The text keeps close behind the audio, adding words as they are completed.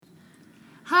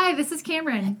Hi, this is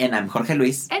Cameron. And I'm Jorge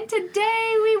Luis. And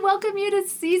today we welcome you to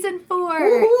Season 4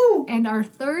 Woo-hoo! and our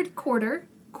third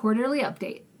quarterly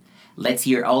update. Let's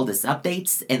hear all these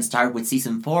updates and start with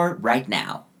Season 4 right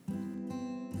now.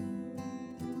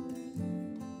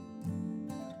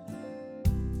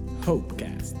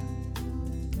 Hopecast.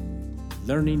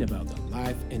 Learning about the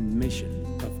life and mission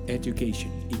of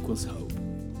education equals hope.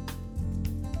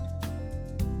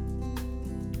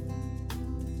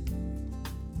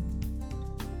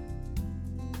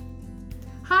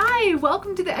 Hi,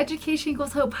 welcome to the Education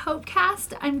Equals Hope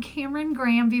Hopecast. I'm Cameron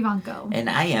Graham Vivanco. And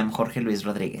I am Jorge Luis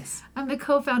Rodriguez. I'm the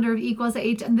co-founder of Equals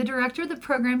H and the director of the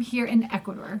program here in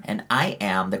Ecuador. And I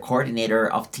am the coordinator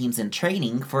of teams and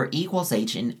training for Equals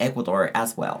H in Ecuador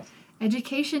as well.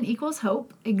 Education Equals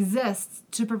Hope exists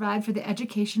to provide for the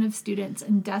education of students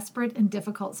in desperate and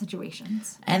difficult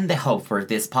situations. And the hope for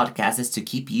this podcast is to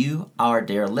keep you, our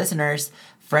dear listeners,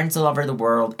 friends all over the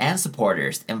world, and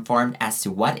supporters informed as to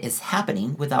what is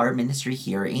happening with our ministry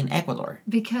here in Ecuador.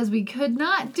 Because we could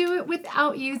not do it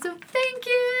without you, so thank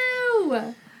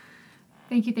you!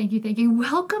 Thank you.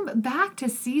 Welcome back to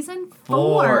Season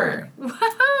 4.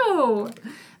 Whoa!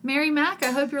 Mary Mac,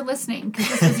 I hope you're listening, because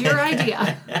this is your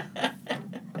idea.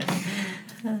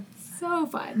 So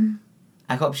fun.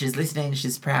 I hope she's listening and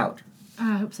she's proud.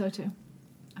 I hope so too.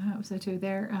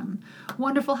 They're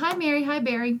wonderful. Hi, Mary. Hi,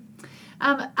 Barry.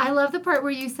 I love the part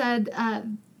where you said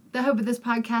the hope of this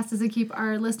podcast is to keep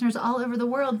our listeners all over the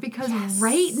world, because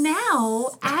right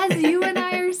now, as you and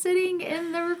I are sitting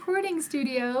in the recording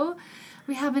studio,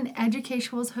 we have an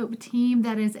Educational's Hope team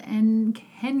that is in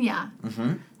Kenya.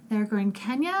 Mm-hmm. They're going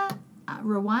Kenya,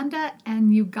 Rwanda,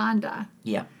 and Uganda.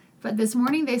 Yeah. But this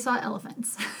morning they saw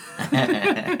elephants.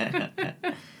 And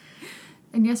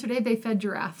yesterday they fed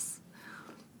giraffes.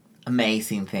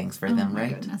 Amazing things for them,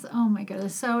 right? Oh my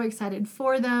goodness. So excited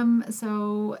for them.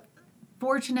 So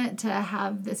fortunate to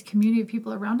have this community of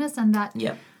people around us, and that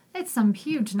it's some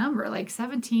huge number. Like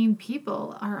 17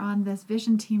 people are on this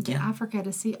vision team to Africa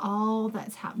to see all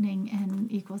that's happening in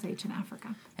Equals H in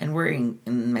Africa. And we're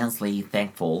immensely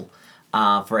thankful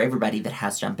for everybody that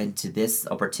has jumped into this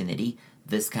opportunity.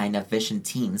 This kind of vision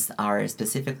teams are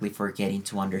specifically for getting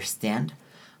to understand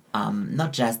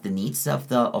not just the needs of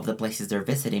the places they're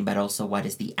visiting, but also what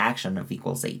is the action of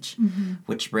Equals H,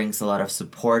 which brings a lot of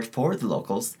support for the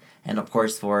locals and, of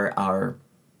course, for our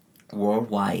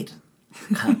worldwide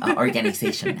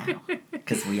organization now.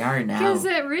 Because we are now Because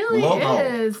it really global.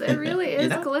 is. It really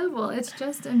is global. It's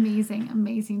just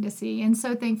amazing to see. And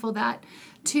so thankful that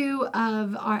 2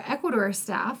 of our Ecuador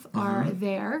staff are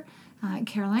there,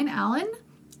 Caroline Allen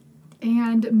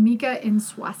and Mika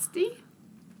Inswasti.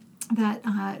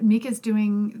 That Mika's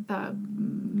doing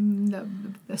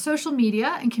the social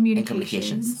media and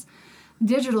communications.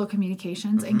 Digital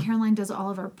communications, and Caroline does all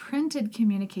of our printed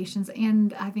communications,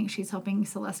 and I think she's helping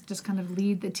Celeste just kind of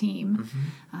lead the team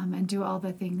and do all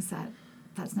the things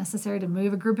that's necessary to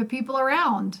move a group of people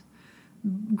around.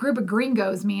 Group of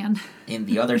gringos, man. In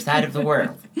the other side of the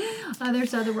world. Other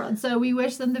side of the world. So we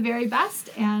wish them the very best,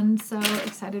 and so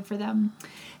excited for them.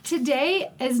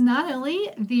 Today is not only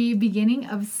the beginning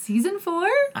of Season 4,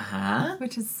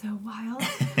 which is so wild,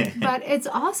 but it's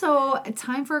also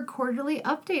time for a quarterly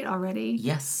update already.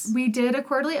 Yes. We did a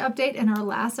quarterly update in our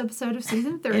last episode of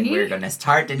Season 3. And we're going to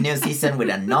start the new season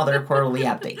with another quarterly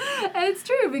update. It's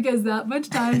true, because that much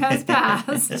time has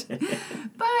passed.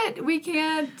 But we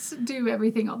can't do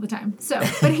everything all the time.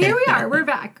 But here we are. We're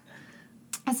back.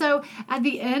 So at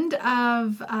the end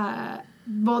of...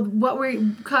 what we're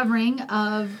covering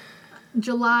of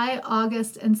July,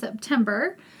 August, and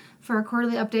September for our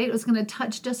quarterly update, it was going to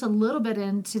touch just a little bit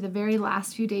into the very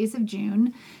last few days of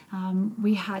June.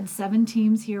 We had 7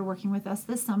 teams here working with us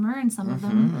this summer, and some of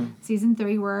them, Season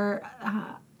 3, were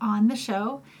on the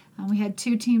show. We had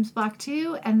 2 teams, Block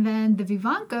 2, and then the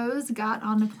Vivancos got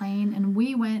on a plane, and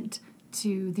we went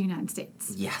to the United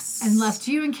States. Yes. And left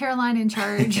you and Caroline in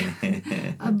charge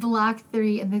of Block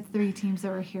 3 and the 3 teams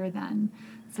that were here then.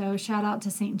 So shout out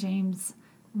to St. James,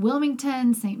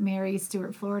 Wilmington, St. Mary's,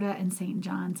 Stuart, Florida, and St.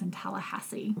 John's in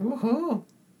Tallahassee. Woohoo!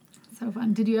 So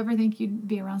fun. Did you ever think you'd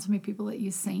be around so many people that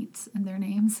use saints in their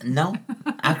names? No,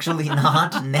 actually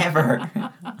not. Never.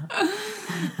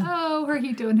 Oh,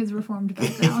 Jorge doing his Reformed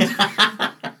background.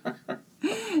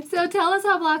 So tell us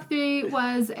how Block 3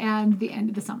 was and the end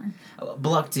of the summer.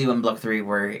 Block 2 and Block 3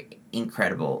 were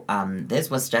incredible. This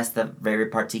was just a very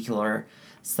particular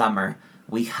summer.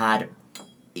 We had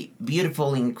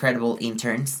beautiful, incredible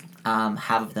interns,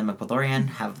 half of them Ecuadorian,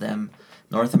 half of them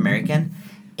North American.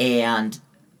 And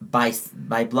by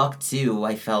Block 2,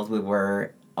 I felt we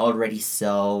were already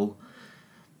so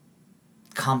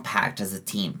compact as a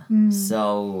team.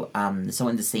 So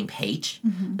in the same page,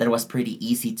 that was pretty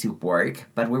easy to work.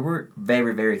 But we were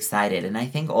very, very excited. And I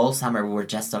think all summer we were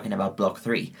just talking about Block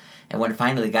 3. And when it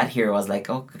finally got here, it was like,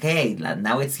 okay,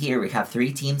 now it's here. We have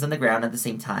 3 teams on the ground at the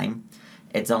same time.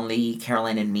 It's only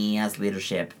Caroline and me as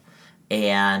leadership.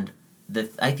 And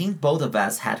I think both of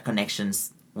us had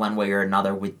connections one way or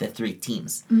another with the 3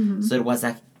 teams. So it was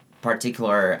a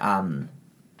particular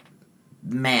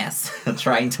mess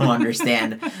trying to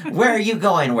understand where are you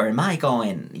going, where am I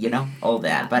going, all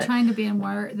that. But trying to be in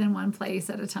more than one place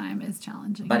at a time is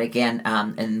challenging. But again,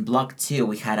 in Block 2,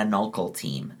 we had an local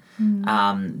team.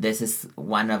 This is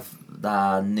one of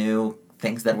the new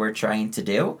things that we're trying to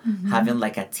do, having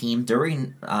like a team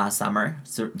during summer,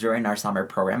 during our summer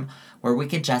program, where we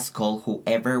can just call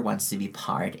whoever wants to be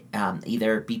part,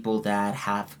 either people that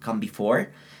have come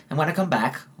before and want to come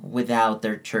back without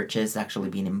their churches actually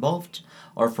being involved,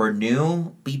 or for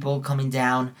new people coming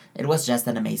down. It was just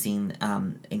an amazing,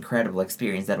 incredible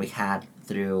experience that we had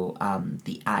through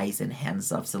the eyes and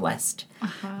hands of Celeste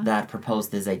that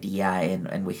proposed this idea,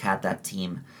 and we had that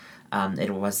team.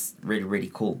 It was really,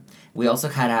 really cool. We also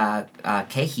had a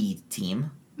Kehi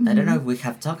team. I don't know if we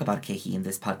have talked about Kehi in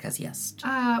this podcast yet.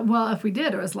 Well, if we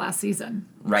did, it was last season.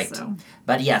 Right. So.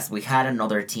 But yes, we had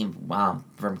another team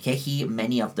from Kehi.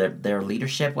 Many of their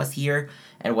leadership was here.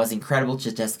 And it was incredible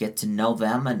to just get to know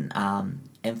them. And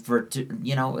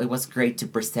it was great to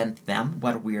present them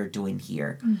what we are doing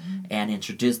here and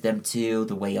introduce them to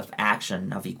the way of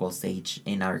action of Equal Stage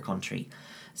in our country.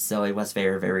 So it was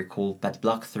very, very cool. But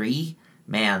Block 3,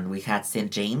 man, we had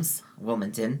St. James,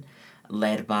 Wilmington,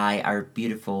 led by our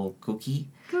beautiful Cookie.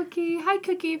 Cookie. Hi,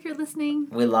 Cookie, if you're listening.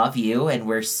 We love you, and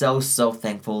we're so, so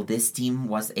thankful this team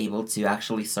was able to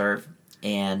actually serve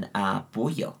in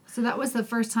Puyo. So that was the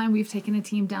first time we've taken a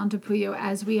team down to Puyo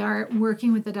as we are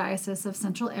working with the Diocese of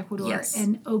Central Ecuador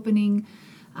and opening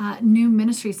new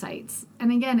ministry sites.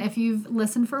 And again, if you've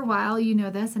listened for a while, you know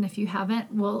this, and if you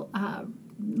haven't, we'll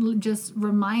just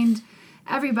remind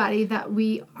everybody that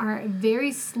we are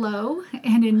very slow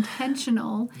and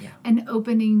intentional in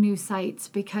opening new sites,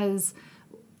 because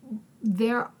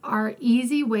there are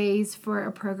easy ways for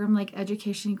a program like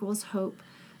Education Equals Hope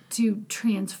to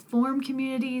transform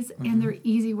communities, and there are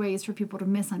easy ways for people to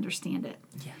misunderstand it.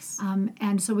 Yes.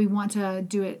 And so we want to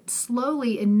do it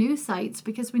slowly in new sites,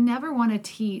 because we never want to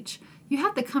teach, you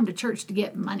have to come to church to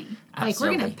get money. Absolutely. Like,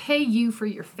 we're going to pay you for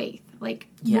your faith. Like,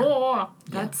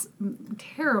 that's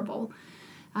terrible.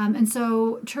 And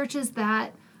so churches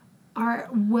that are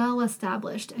well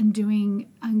established and doing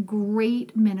a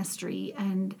great ministry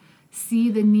and see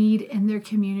the need in their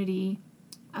community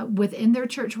within their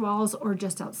church walls or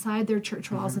just outside their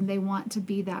church walls, and they want to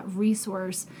be that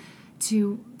resource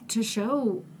to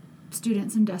show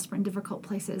students in desperate and difficult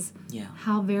places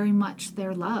how very much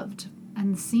they're loved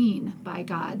and seen by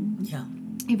God. Yeah.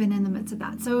 Even in the midst of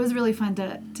that. So it was really fun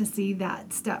to see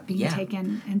that step being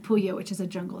taken in Puyo, which is a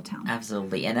jungle town.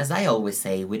 Absolutely. And as I always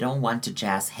say, we don't want to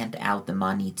just hand out the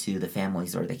money to the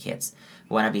families or the kids.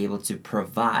 We want to be able to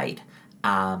provide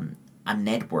a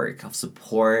network of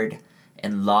support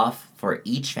and love for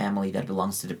each family that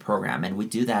belongs to the program. And we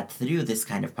do that through this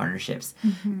kind of partnerships.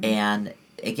 And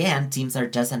again, teams are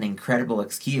just an incredible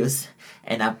excuse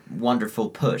and a wonderful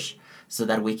push, so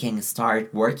that we can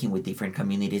start working with different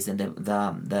communities. And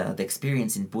the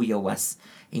experience in Puyo was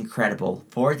incredible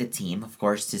for the team, of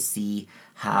course, to see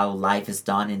how life is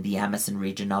done in the Amazon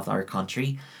region of our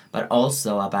country, but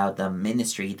also about the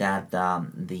ministry that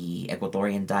the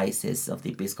Ecuadorian Diocese of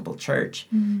the Episcopal Church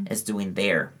is doing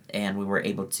there. And we were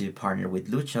able to partner with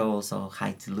Lucho, so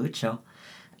hi to Lucho.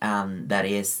 That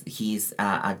is, he's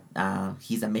a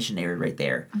missionary right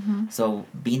there. So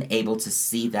being able to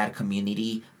see that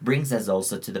community brings us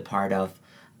also to the part of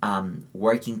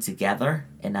working together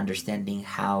and understanding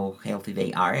how healthy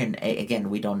they are. And again,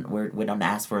 we don't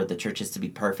ask for the churches to be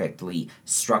perfectly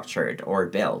structured or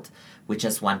built. We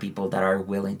just want people that are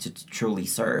willing to truly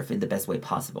serve in the best way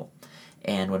possible.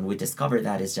 And when we discover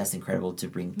that, it's just incredible to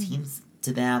bring teams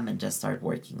to them and just start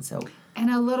working. So. And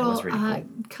a little really cool.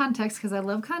 context, because I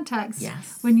love context.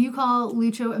 Yes. When you call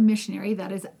Lucho a missionary,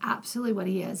 that is absolutely what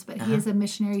he is. But he is a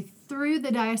missionary through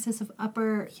the Diocese of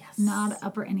not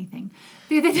upper anything,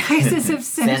 through the Diocese of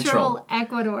Central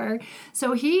Ecuador.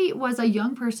 So he was a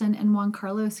young person in Juan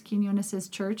Carlos Quinones'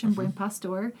 church in Buen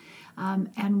Pastor,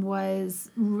 and was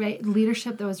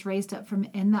leadership that was raised up from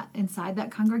inside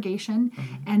that congregation.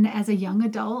 And as a young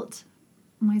adult,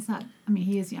 well, he's not, I mean,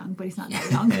 he is young, but he's not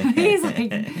that young. He's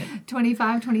like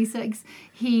 25, 26.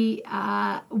 He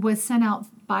was sent out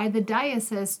by the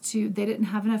diocese they didn't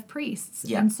have enough priests.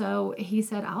 Yeah. And so he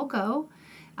said, I'll go.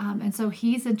 And so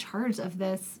he's in charge of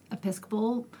this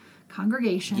Episcopal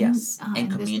congregation. Yes, and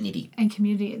community. And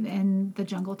community in the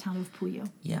jungle town of Puyo.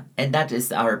 Yeah, and that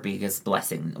is our biggest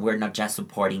blessing. We're not just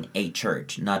supporting a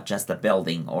church, not just a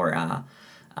building or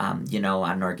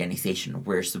an organization.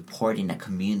 We're supporting a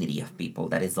community of people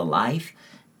that is alive,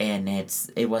 and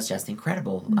it was just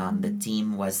incredible. The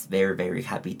team was very, very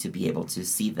happy to be able to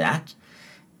see that,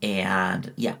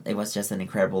 and yeah, it was just an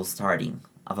incredible starting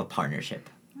of a partnership.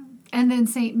 And then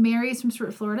St. Mary's from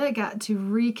Stuart, Florida got to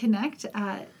reconnect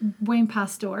at Buen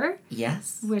Pastor.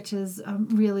 Yes. Which is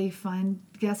really fun.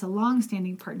 Yes, a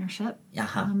long-standing partnership.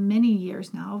 Many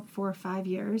years now, 4 or 5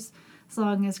 years. As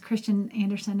long as Christian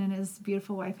Anderson and his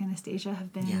beautiful wife Anastasia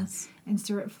have been in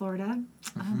Stuart, Florida,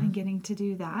 and getting to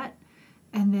do that.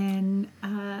 And then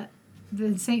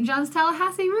the St. John's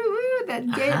Tallahassee,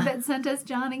 that sent us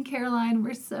John and Caroline.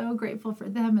 We're so grateful for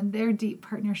them and their deep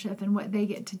partnership and what they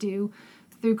get to do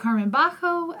through Carmen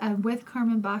Bajo and with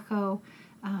Carmen Bajo,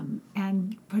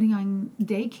 and putting on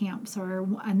day camps or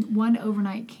one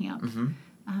overnight camp,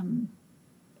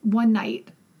 one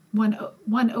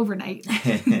overnight.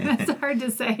 That's hard to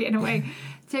say in a way.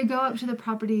 To go up to the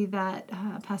property that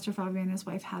Pastor Fabio and his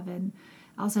wife have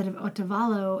outside of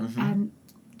Otavalo, and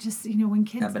just when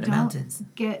kids they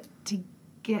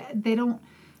don't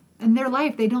in their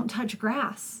life they don't touch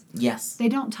grass. Yes, they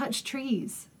don't touch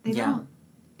trees. They don't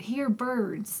hear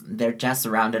birds. They're just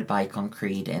surrounded by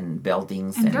concrete and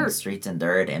buildings and streets and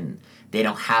dirt, and they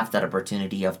don't have that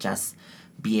opportunity of just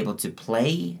be able to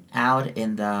play out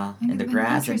in the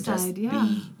grass and just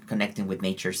be connecting with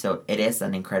nature. So it is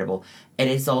it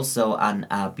is also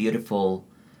a beautiful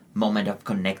moment of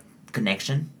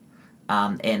connection.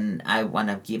 And I want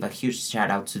to give a huge shout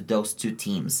out to those two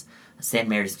teams, St.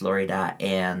 Mary's, Florida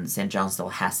and St. John's,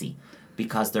 Tallahassee,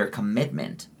 because their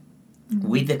commitment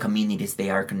with the communities they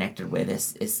are connected with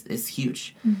is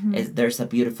huge. There's a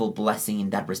beautiful blessing in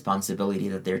that responsibility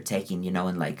that they're taking,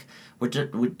 and like we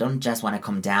don't just want to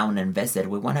come down and visit.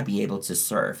 We want to be able to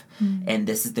serve, and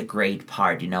this is the great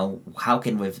part. How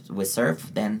can we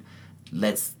serve? Then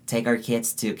let's take our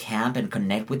kids to camp and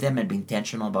connect with them and be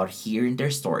intentional about hearing their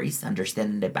stories,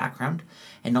 understanding their background,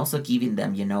 and also giving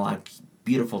them a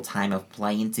beautiful time of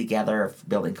playing together, of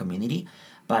building community.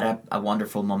 But a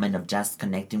wonderful moment of just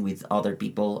connecting with other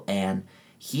people and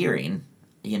hearing,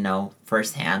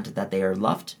 firsthand that they are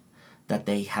loved, that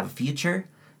they have a future,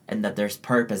 and that there's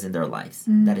purpose in their lives.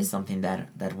 That is something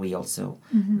that we also,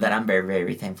 that I'm very,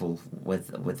 very thankful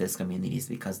with these communities,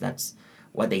 because that's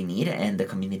what they need, and the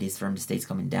communities from the States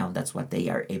coming down, that's what they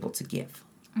are able to give.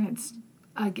 It's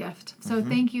a gift. So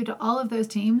thank you to all of those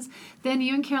teams. Then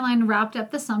you and Caroline wrapped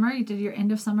up the summer. You did your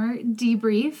end of summer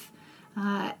debrief,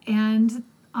 and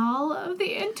all of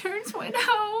the interns went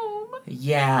home.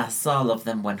 Yes, all of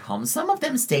them went home. Some of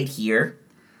them stayed here.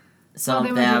 Some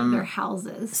of them went to their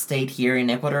houses. Stayed here in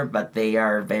Ecuador, but they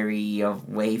are very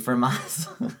away from us.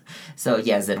 So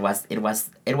yes, it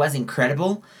was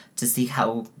incredible to see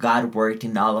how God worked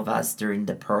in all of us during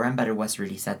the program, but it was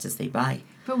really sad to stay by.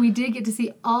 But we did get to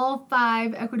see all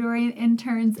 5 Ecuadorian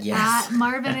interns at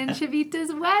Marvin and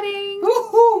Chavita's wedding.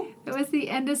 Woohoo! It was the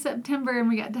end of September, and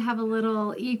we got to have a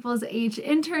little equals H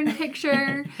intern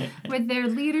picture with their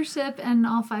leadership and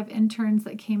all 5 interns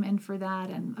that came in for that,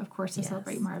 and of course to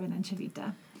celebrate Marvin and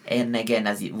Chavita. And again,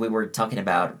 as we were talking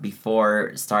about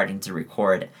before starting to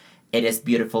record, it is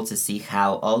beautiful to see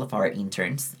how all of our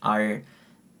interns are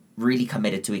really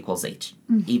committed to Equals H.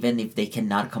 Even if they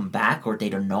cannot come back or they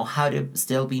don't know how to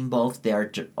still be involved, they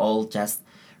are all just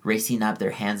raising up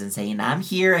their hands and saying, I'm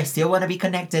here, I still want to be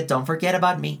connected, don't forget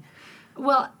about me.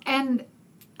 Well, and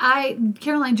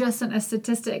Caroline just sent a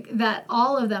statistic that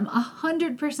all of them,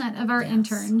 100% of our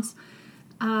interns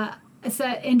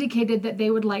indicated that they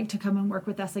would like to come and work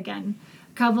with us again.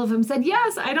 A couple of them said,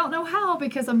 yes, I don't know how,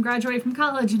 because I'm graduating from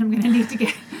college and I'm going to need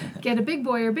to get a big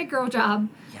boy or big girl job.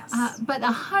 Yes. But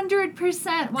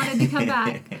 100% wanted to come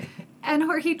back. And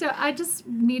Jorgito, I just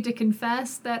need to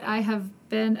confess that I have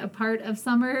been a part of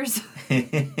summers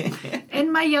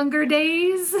in my younger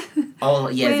days. Oh,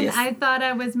 yes, when yes. I thought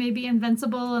I was maybe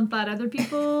invincible and thought other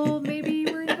people maybe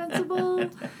were invincible.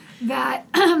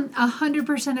 That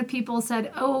 100% of people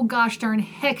said, oh, gosh darn,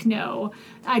 heck no.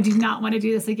 I do not want to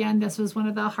do this again. This was one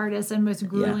of the hardest and most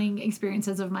grueling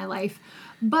experiences of my life.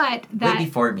 But that... Way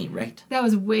before me, right? That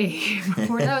was way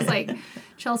before. That was like,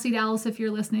 Chelsea Dallas, if you're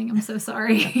listening, I'm so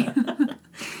sorry.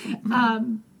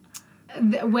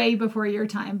 Way before your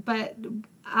time. But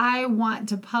I want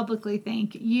to publicly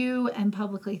thank you and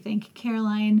publicly thank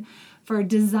Caroline for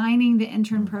designing the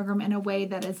intern program in a way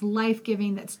that is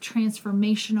life-giving, that's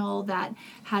transformational, that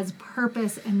has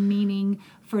purpose and meaning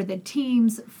for the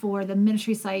teams, for the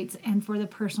ministry sites, and for the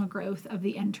personal growth of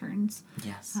the interns.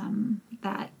 Yes.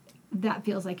 That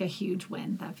feels like a huge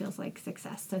win. That feels like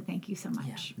success. So thank you so much.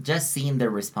 Yeah. Just seeing their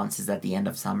responses at the end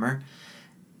of summer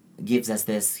gives us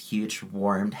this huge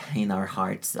warmth in our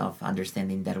hearts of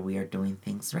understanding that we are doing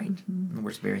things right. Mm-hmm. And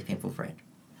we're very thankful for it.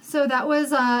 So that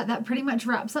was that pretty much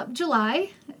wraps up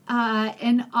July.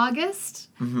 In August,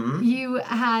 you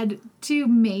had 2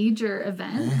 major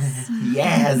events.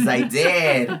 Yes, I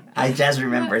did. I just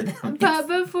remembered them. But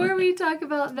before we talk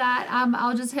about that,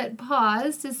 I'll just hit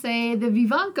pause to say the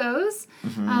Vivancos.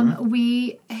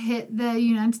 We hit the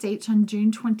United States on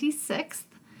June 26th.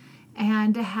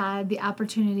 And had the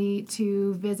opportunity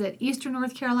to visit Eastern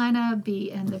North Carolina,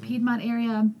 be in the Piedmont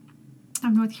area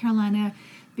of North Carolina,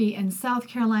 be in South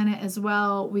Carolina as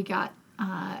well. We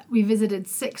visited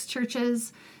 6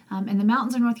 churches in the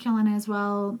mountains of North Carolina as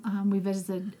well. We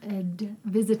visited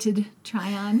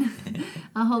Tryon,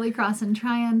 Holy Cross and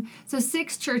Tryon. So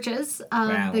 6 churches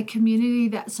of the community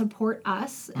that support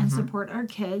us and support our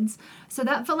kids. So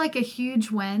that felt like a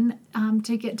huge win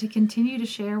to get to continue to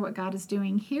share what God is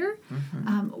doing here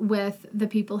with the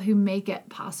people who make it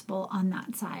possible on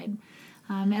that side.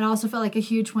 It also felt like a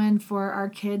huge win for our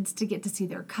kids to get to see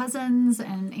their cousins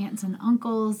and aunts and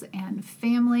uncles and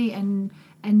family and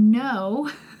know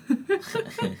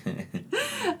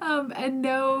and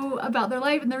know about their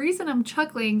life. And the reason I'm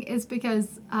chuckling is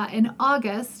because in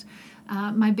August,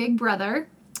 my big brother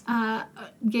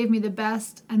gave me the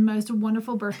best and most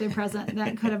wonderful birthday present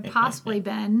that could have possibly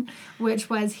been, which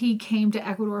was he came to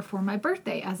Ecuador for my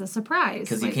birthday as a surprise.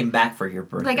 Because you came back for your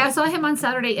birthday. Like, I saw him on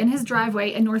Saturday in his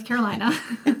driveway in North Carolina.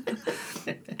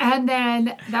 And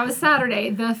then that was Saturday.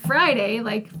 The Friday,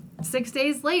 like 6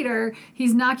 days later,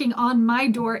 he's knocking on my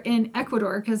door in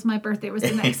Ecuador because my birthday was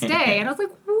the next day. And I was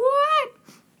like, what?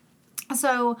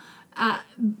 So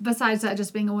besides that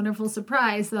just being a wonderful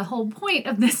surprise, the whole point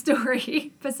of this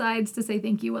story, besides to say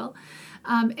thank you, Will,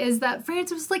 is that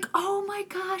Francis was like, oh my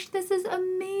gosh, this is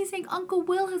amazing. Uncle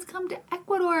Will has come to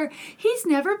Ecuador. He's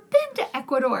never been to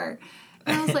Ecuador.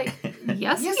 And I was like,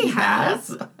 yes, he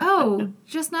has. Oh,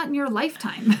 just not in your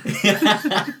lifetime.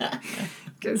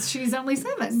 Because she's only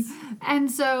 7.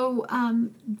 And so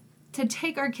to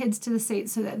take our kids to the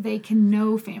States so that they can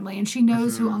know family, and she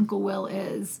knows who Uncle Will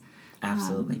is.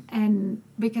 Absolutely. And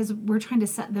because we're trying to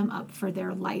set them up for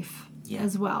their life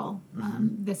as well.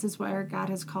 This is where God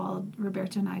has called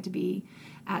Roberto and I to be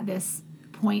at this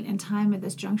point in time, at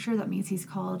this juncture. That means he's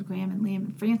called Graham and Liam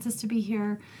and Francis to be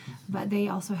here. But they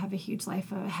also have a huge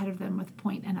life ahead of them with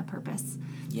point and a purpose.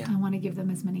 Yeah. I want to give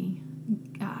them as many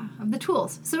of the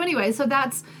tools. So anyway, so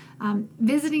that's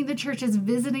visiting the churches,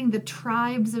 visiting the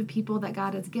tribes of people that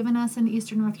God has given us in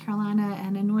Eastern North Carolina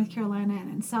and in North Carolina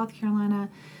and in South Carolina.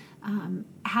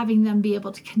 Having them be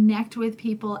able to connect with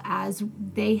people as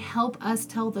they help us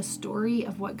tell the story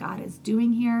of what God is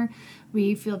doing here.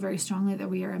 We feel very strongly that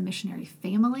we are a missionary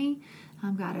family.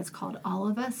 God has called all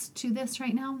of us to this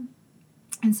right now.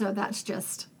 And so that's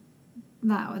just,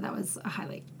 that was a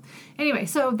highlight. Anyway,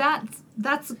 so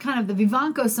that's kind of the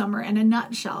Vivanco summer in a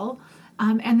nutshell.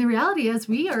 And the reality is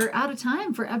we are out of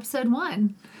time for episode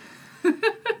 1.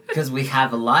 Because we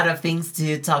have a lot of things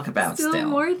to talk about still.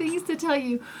 More things to tell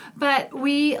you. But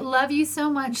we love you so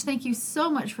much. Thank you so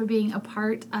much for being a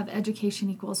part of Education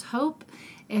Equals Hope.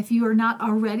 If you are not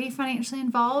already financially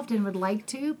involved and would like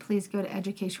to, please go to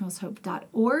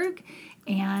educationequalshope.org.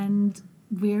 And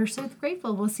we're so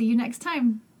grateful. We'll see you next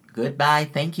time.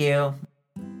 Goodbye. Thank you.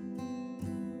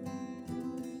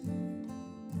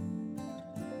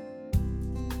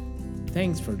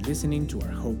 Thanks for listening to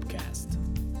our Hopecast.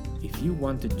 If you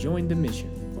want to join the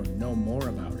mission or know more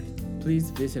about it,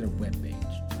 please visit our webpage,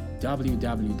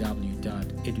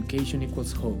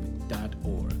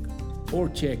 www.educationequalshope.org, or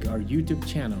check our YouTube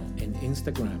channel and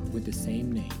Instagram with the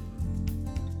same name.